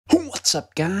What's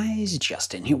up, guys?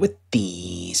 Justin here with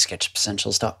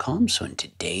TheSketchUpEssentials.com. So in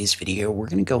today's video, we're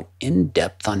going to go in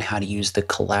depth on how to use the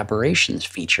collaborations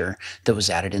feature that was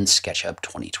added in SketchUp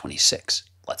 2026.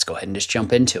 Let's go ahead and just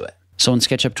jump into it. So in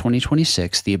SketchUp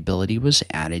 2026, the ability was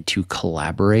added to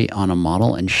collaborate on a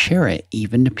model and share it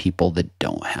even to people that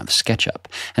don't have SketchUp.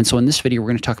 And so in this video, we're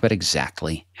going to talk about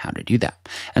exactly how to do that.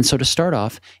 And so to start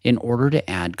off, in order to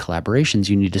add collaborations,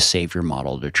 you need to save your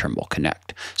model to Trimble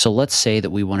Connect. So let's say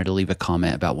that we wanted to leave a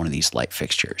comment about one of these light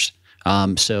fixtures.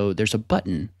 So there's a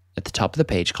button at the top of the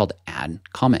page called Add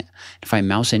Comment. If I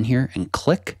mouse in here and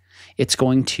click, it's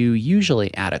going to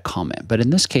usually add a comment, but in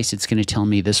this case, it's going to tell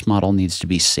me this model needs to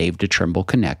be saved to Trimble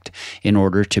Connect in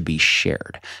order to be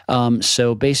shared.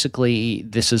 So basically,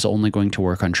 this is only going to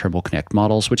work on Trimble Connect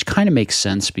models, which kind of makes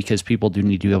sense because people do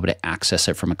need to be able to access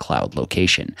it from a cloud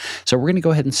location. So we're going to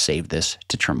go ahead and save this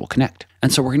to Trimble Connect.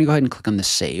 And so we're going to go ahead and click on the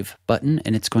Save button,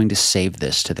 and it's going to save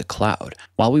this to the cloud.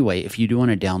 While we wait, if you do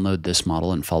want to download this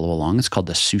model and follow along, it's called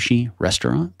the Sushi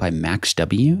Restaurant by Max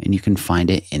W, and you can find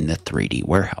it in the 3D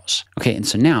warehouse. Okay, and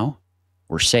so now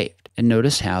we're saved. And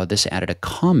notice how this added a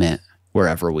comment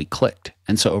wherever we clicked.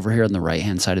 And so over here on the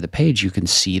right-hand side of the page, you can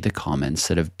see the comments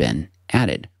that have been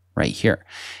added right here.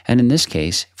 And in this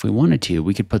case, if we wanted to,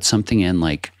 we could put something in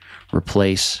like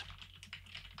replace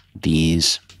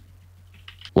these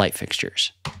light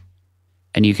fixtures.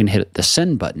 And you can hit the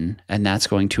send button, and that's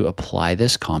going to apply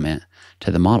this comment to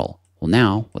the model. Well,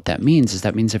 now what that means is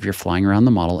if you're flying around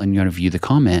the model and you want to view the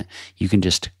comment, you can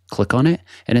just click on it,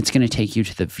 and it's going to take you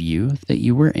to the view that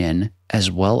you were in,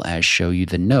 as well as show you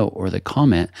the note or the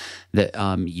comment that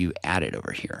you added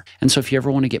over here. And so if you ever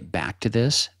want to get back to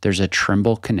this, there's a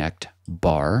Trimble Connect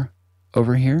bar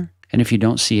over here. And if you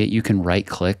don't see it, you can right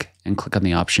click and click on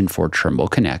the option for Trimble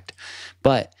Connect.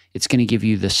 But it's going to give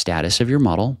you the status of your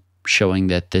model, showing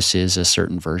that this is a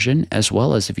certain version, as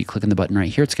well as if you click on the button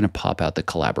right here, it's going to pop out the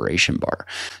collaboration bar.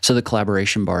 So the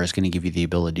collaboration bar is going to give you the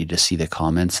ability to see the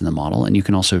comments in the model, and you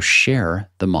can also share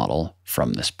the model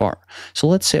from this bar. So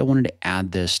let's say I wanted to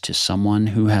add this to someone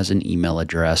who has an email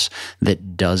address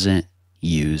that doesn't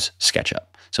use SketchUp.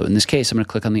 So in this case, I'm going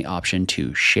to click on the option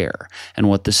to share. And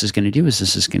what this is going to do is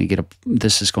this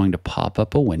is going to pop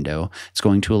up a window. It's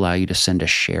going to allow you to send a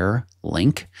share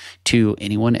link to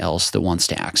anyone else that wants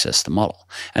to access the model.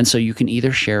 And so you can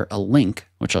either share a link,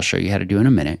 which I'll show you how to do in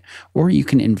a minute, or you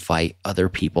can invite other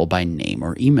people by name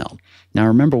or email. Now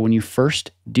remember, when you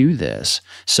first do this,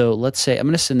 so let's say I'm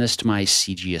going to send this to my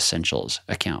TheSketchUpEssentials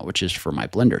account, which is for my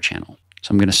Blender channel.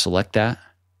 So I'm going to select that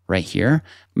right here.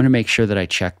 I'm going to make sure that I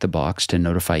check the box to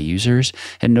notify users,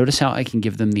 and notice how I can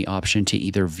give them the option to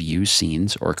either view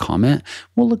scenes or comment.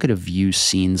 We'll look at a view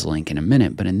scenes link in a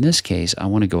minute, but in this case, I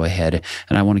want to go ahead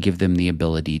and I want to give them the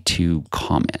ability to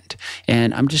comment.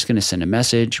 And I'm just going to send a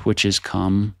message, which is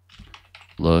come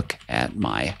look at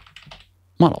my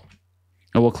model.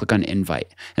 And we'll click on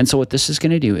invite. And so what this is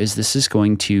going to do is this is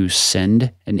going to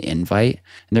send an invite,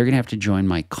 and they're going to have to join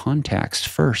my contacts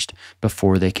first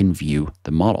before they can view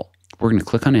the model. We're going to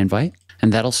click on invite,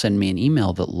 and that'll send me an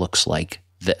email that looks like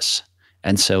this.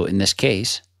 And so in this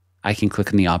case, I can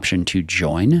click on the option to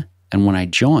join. And when I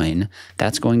join,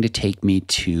 that's going to take me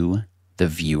to the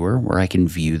viewer where I can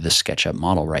view the SketchUp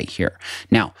model right here.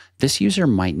 Now, this user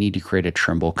might need to create a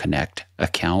Trimble Connect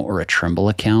account or a Trimble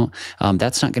account.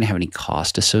 That's not going to have any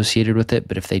cost associated with it,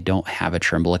 but if they don't have a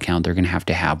Trimble account, they're going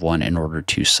to have one in order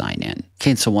to sign in.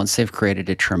 Okay, so once they've created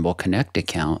a Trimble Connect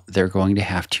account, they're going to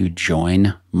have to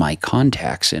join my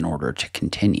contacts in order to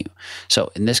continue.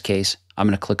 So in this case, I'm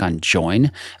going to click on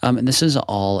join, and this is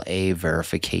all a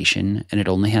verification, and it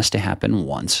only has to happen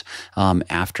once.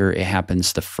 After it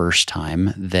happens the first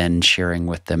time, then sharing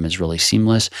with them is really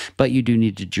seamless, but you do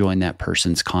need to join that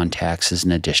person's contacts as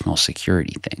an additional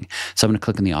security thing. So I'm going to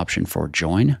click on the option for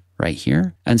join right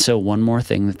here. And so one more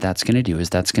thing that's going to do is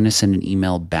that's going to send an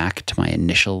email back to my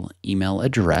initial email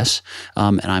address.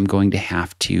 And I'm going to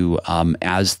have to,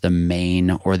 as the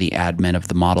main or the admin of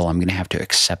the model, I'm going to have to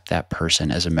accept that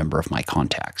person as a member of my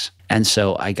contacts. And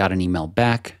so I got an email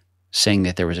back saying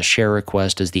that there was a share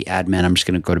request. As the admin, I'm just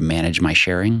going to go to manage my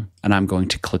sharing, and I'm going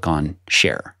to click on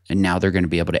share. And now they're going to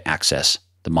be able to access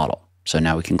the model. So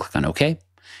now we can click on OK.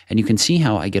 And you can see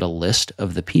how I get a list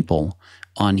of the people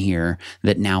on here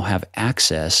that now have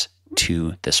access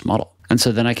to this model. And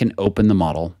so then I can open the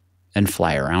model and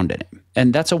fly around in it.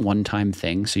 And that's a one-time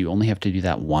thing, so you only have to do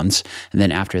that once. And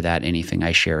then after that, anything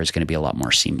I share is going to be a lot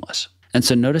more seamless. And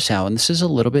so notice how, and this is a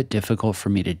little bit difficult for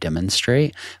me to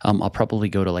demonstrate. I'll probably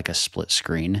go to like a split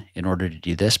screen in order to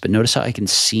do this, but notice how I can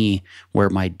see where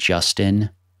my Justin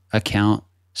account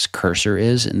cursor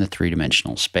is in the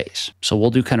three-dimensional space. So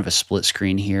we'll do kind of a split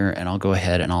screen here, and I'll go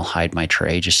ahead and I'll hide my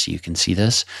tray just so you can see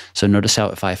this. So notice how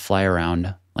if I fly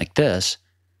around like this,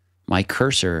 my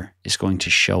cursor is going to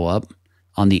show up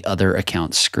on the other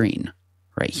account's screen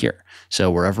right here. So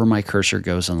wherever my cursor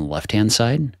goes on the left-hand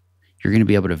side, you're going to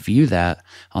be able to view that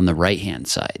on the right-hand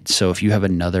side. So if you have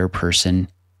another person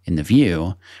in the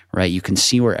view, right, you can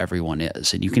see where everyone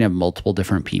is, and you can have multiple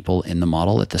different people in the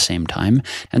model at the same time.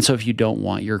 And so if you don't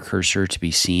want your cursor to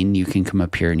be seen, you can come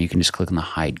up here and you can just click on the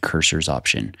hide cursors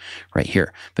option right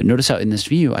here. But notice how in this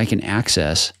view, I can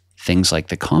access things like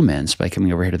the comments by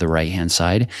coming over here to the right-hand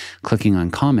side, clicking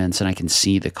on comments, and I can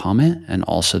see the comment and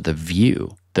also the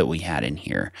view that we had in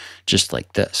here, just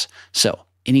like this. So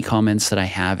any comments that I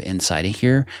have inside of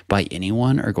here by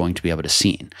anyone are going to be able to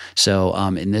see. So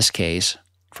in this case,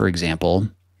 for example,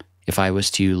 if I was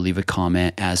to leave a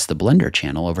comment as the Blender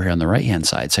channel over here on the right-hand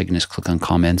side, so I can just click on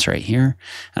comments right here,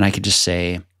 and I could just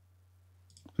say,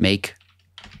 make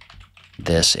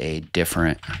this a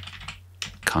different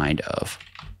kind of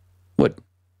wood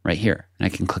right here. And I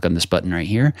can click on this button right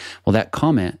here. Well, that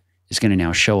comment is going to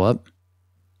now show up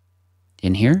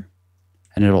in here,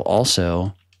 and it'll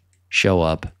also show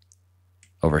up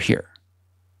over here.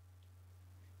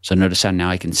 So notice how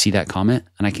now I can see that comment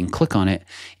and I can click on it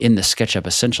in the SketchUp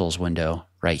Essentials window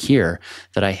right here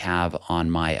that I have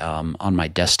on my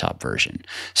desktop version.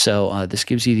 So this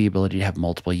gives you the ability to have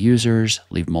multiple users,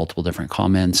 leave multiple different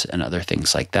comments and other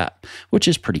things like that, which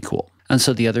is pretty cool. And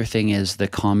so the other thing is the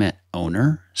comment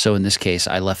owner. So in this case,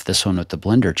 I left this one with the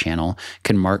Blender channel,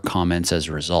 can mark comments as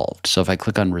resolved. So if I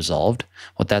click on resolved,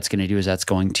 what that's going to do is that's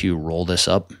going to roll this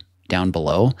up down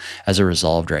below as a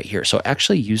resolved right here. So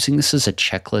actually using this as a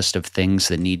checklist of things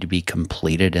that need to be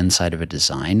completed inside of a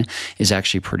design is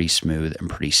actually pretty smooth and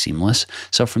pretty seamless.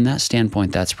 So from that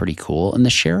standpoint, that's pretty cool. And the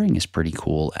sharing is pretty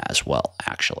cool as well,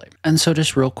 actually. And so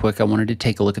just real quick, I wanted to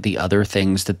take a look at the other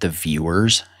things that the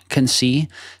viewers can see.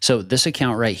 So this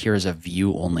account right here is a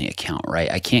view only account, right?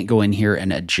 I can't go in here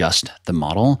and adjust the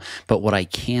model, but what I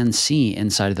can see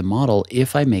inside of the model,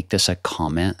 if I make this a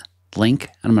comment link,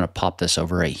 and I'm going to pop this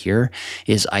over right here,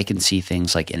 is I can see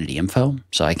things like entity info.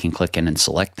 So I can click in and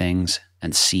select things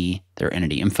and see their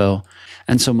entity info.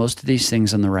 And so most of these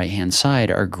things on the right-hand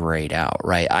side are grayed out,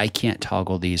 right? I can't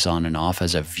toggle these on and off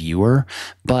as a viewer,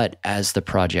 but as the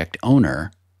project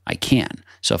owner, I can.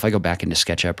 So if I go back into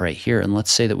SketchUp right here, and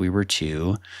let's say that we were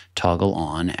to toggle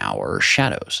on our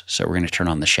shadows. So we're going to turn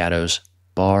on the shadows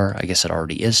bar. I guess it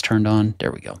already is turned on.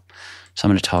 There we go. So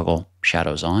I'm going to toggle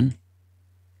shadows on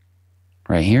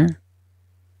right here.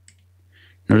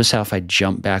 Notice how if I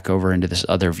jump back over into this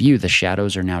other view, the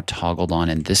shadows are now toggled on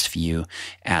in this view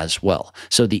as well.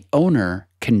 So the owner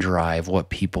can drive what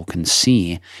people can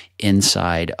see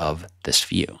inside of this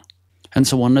view. And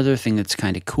so one other thing that's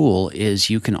kind of cool is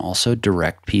you can also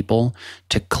direct people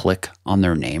to click on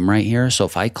their name right here. So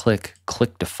if I click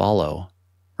to follow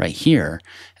right here,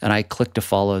 and I click to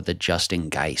follow the Justin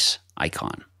Geis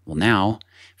icon. Well, now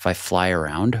if I fly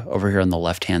around over here on the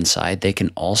left-hand side, they can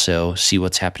also see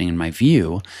what's happening in my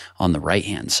view on the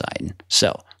right-hand side.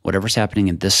 So whatever's happening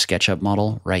in this SketchUp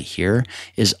model right here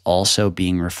is also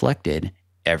being reflected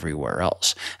everywhere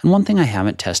else. And one thing I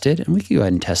haven't tested, and we can go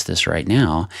ahead and test this right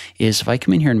now, is if I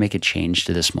come in here and make a change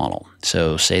to this model.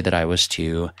 So say that I was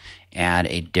to add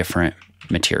a different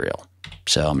material.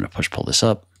 So I'm going to pull this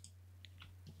up,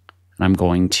 and I'm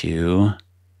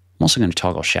also going to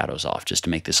toggle shadows off just to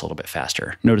make this a little bit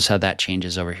faster. Notice how that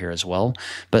changes over here as well.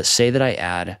 But say that I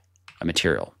add a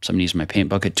material. So I'm going to use my paint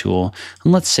bucket tool,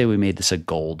 and let's say we made this a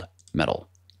gold metal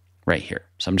right here.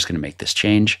 So I'm just going to make this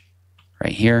change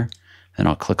right here. Then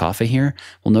I'll click off of here.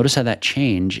 Well, notice how that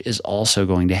change is also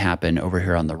going to happen over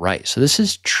here on the right. So this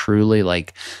is truly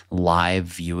like live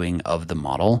viewing of the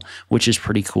model, which is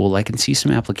pretty cool. I can see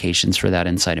some applications for that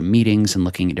inside of meetings and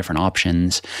looking at different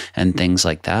options and things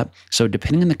like that. So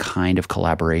depending on the kind of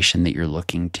collaboration that you're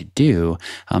looking to do,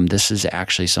 this is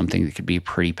actually something that could be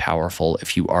pretty powerful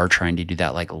if you are trying to do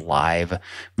that like live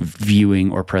viewing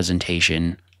or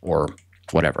presentation or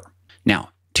whatever. Now,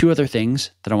 two other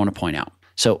things that I want to point out.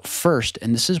 So first,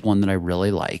 and this is one that I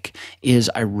really like, is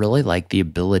I really like the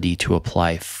ability to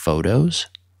apply photos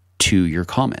to your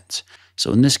comments.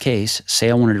 So in this case, say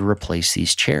I wanted to replace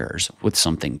these chairs with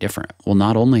something different. Well,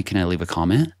 not only can I leave a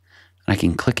comment, I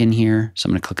can click in here. So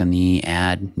I'm going to click on the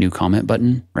Add New Comment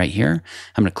button right here.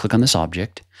 I'm going to click on this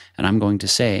object, and I'm going to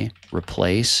say,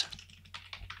 replace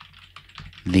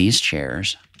these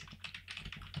chairs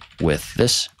with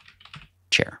this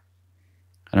chair.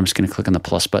 And I'm just going to click on the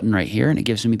plus button right here, and it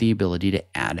gives me the ability to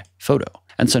add photo.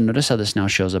 And so notice how this now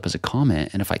shows up as a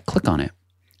comment, and if I click on it,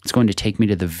 it's going to take me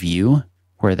to the view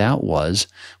where that was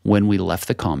when we left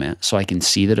the comment, so I can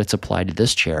see that it's applied to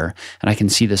this chair, and I can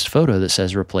see this photo that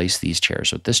says replace these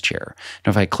chairs with this chair.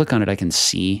 Now, if I click on it, I can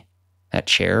see that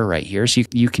chair right here. So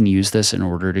you can use this in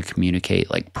order to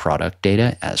communicate like product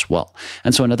data as well.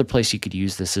 And so another place you could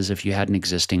use this is if you had an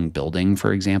existing building,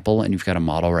 for example, and you've got a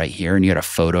model right here and you had a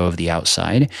photo of the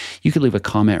outside, you could leave a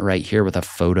comment right here with a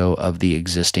photo of the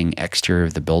existing exterior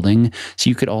of the building. So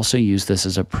you could also use this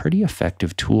as a pretty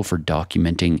effective tool for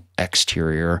documenting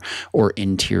exterior or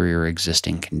interior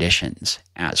existing conditions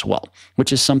as well,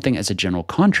 which is something as a general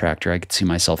contractor I could see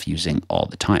myself using all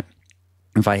the time.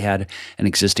 If I had an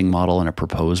existing model and a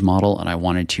proposed model and I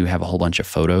wanted to have a whole bunch of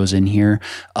photos in here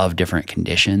of different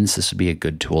conditions, this would be a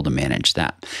good tool to manage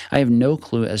that. I have no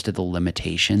clue as to the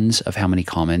limitations of how many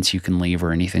comments you can leave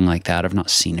or anything like that. I've not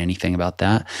seen anything about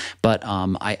that, but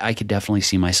I could definitely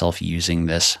see myself using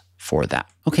this for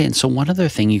that. Okay, and so one other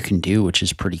thing you can do, which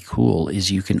is pretty cool, is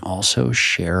you can also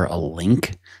share a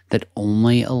link that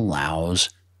only allows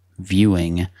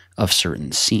viewing of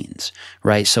certain scenes,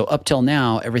 right? So up till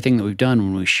now, everything that we've done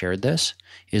when we shared this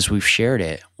is we've shared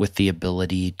it with the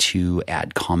ability to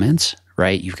add comments,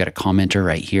 right? You've got a commenter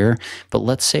right here, but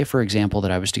let's say, for example,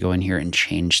 that I was to go in here and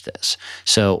change this.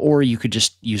 So, or you could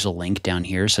just use a link down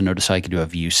here. So notice how I could do a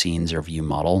view scenes or view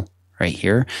model right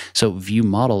here. So view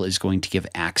model is going to give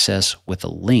access with a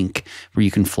link where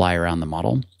you can fly around the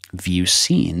model. View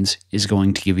scenes is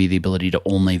going to give you the ability to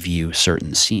only view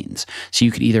certain scenes. So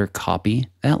you could either copy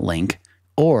that link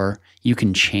or you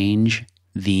can change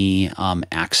the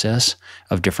access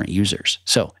of different users.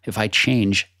 So if I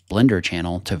change Blender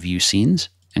channel to view scenes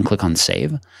and click on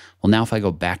save, well, now if I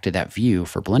go back to that view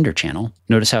for Blender channel,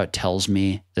 notice how it tells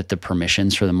me that the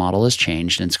permissions for the model has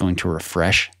changed and it's going to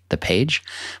refresh the page.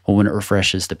 Well, when it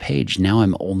refreshes the page, now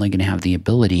I'm only going to have the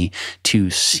ability to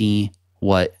see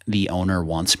what the owner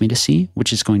wants me to see,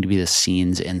 which is going to be the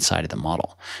scenes inside of the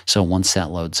model. So once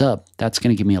that loads up, that's going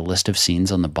to give me a list of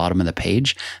scenes on the bottom of the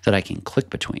page that I can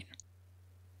click between.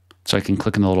 So I can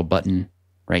click on the little button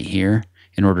right here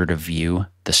in order to view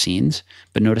the scenes.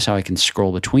 But notice how I can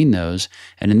scroll between those.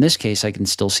 And in this case, I can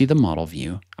still see the model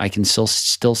view. I can still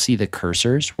see the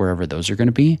cursors wherever those are going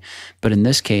to be. But in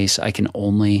this case, I can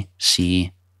only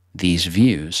see these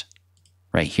views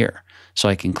right here. So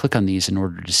I can click on these in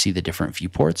order to see the different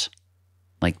viewports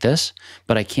like this,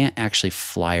 but I can't actually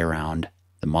fly around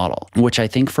the model, which I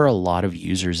think for a lot of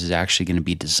users is actually going to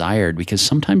be desired, because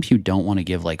sometimes you don't want to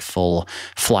give like full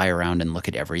fly around and look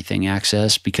at everything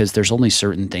access, because there's only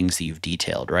certain things that you've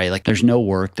detailed, right? Like there's no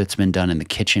work that's been done in the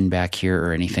kitchen back here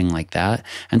or anything like that.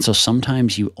 And so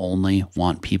sometimes you only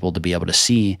want people to be able to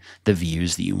see the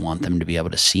views that you want them to be able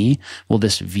to see. Well,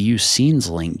 this view scenes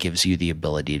link gives you the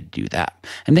ability to do that.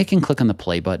 And they can click on the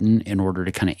play button in order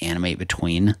to kind of animate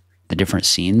between the different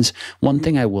scenes. One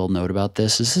thing I will note about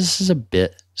this is a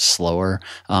bit slower.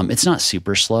 It's not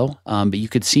super slow, but you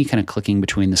could see kind of clicking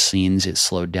between the scenes, it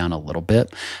slowed down a little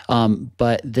bit.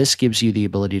 But this gives you the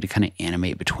ability to kind of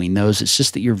animate between those. It's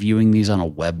just that you're viewing these on a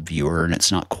web viewer and it's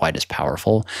not quite as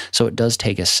powerful. So it does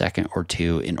take a second or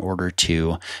two in order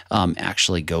to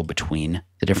actually go between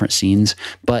the different scenes.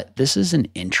 But this is an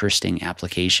interesting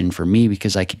application for me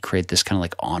because I could create this kind of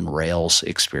like on rails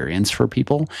experience for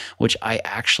people, which I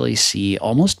actually see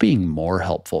almost being more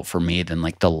helpful for me than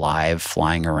like the live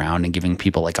flying around and giving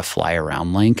people like a fly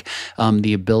around link.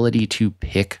 The ability to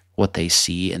pick what they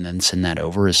see and then send that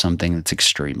over is something that's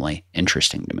extremely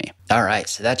interesting to me. All right,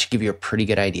 so that should give you a pretty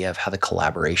good idea of how the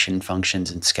collaboration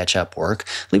functions in SketchUp work.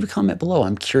 Leave a comment below.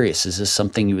 I'm curious, is this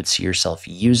something you would see yourself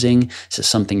using? Is this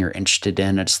something you're interested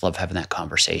in? I just love having that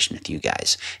conversation with you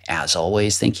guys. As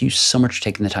always, thank you so much for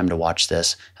taking the time to watch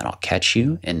this, and I'll catch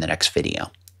you in the next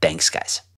video. Thanks, guys.